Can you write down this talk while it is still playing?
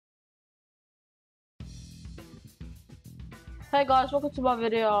Hey guys, welcome to my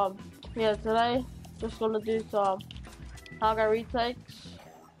video. Yeah, today just gonna do some Highground retakes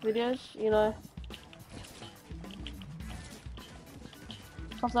videos. You know,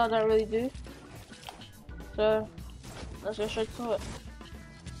 something I don't really do. So let's get straight to it.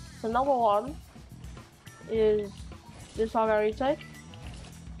 So number one is this Highground retake.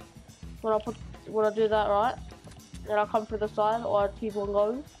 When I do that right, then I come through the side or I keep on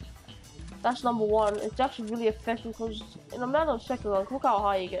going. That's number one. It's actually really effective because in a matter of seconds, like, look how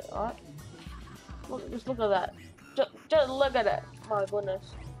high you get, right? Just look at that. Just look at it. My goodness.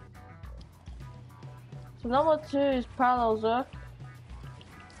 So number two is Parallel Zerk.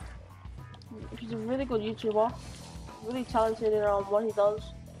 He's a really good YouTuber. Really talented in what he does.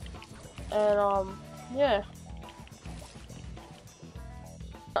 And yeah.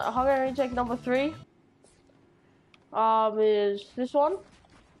 Highground retake number three is this one.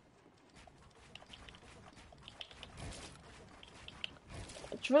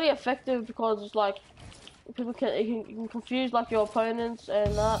 It's really effective because it's like you can confuse like your opponents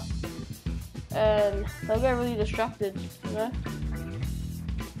and that, and they'll get really distracted, you know.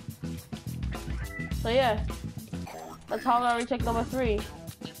 So yeah, that's how I retake number three.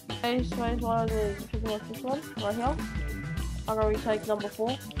 Okay, so one is pretty much this one right here. I'm gonna retake number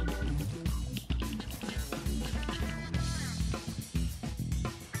four.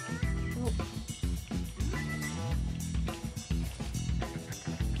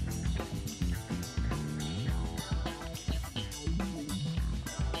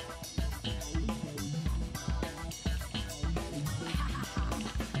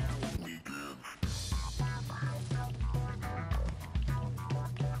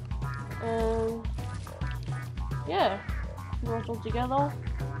 And yeah, put it all together.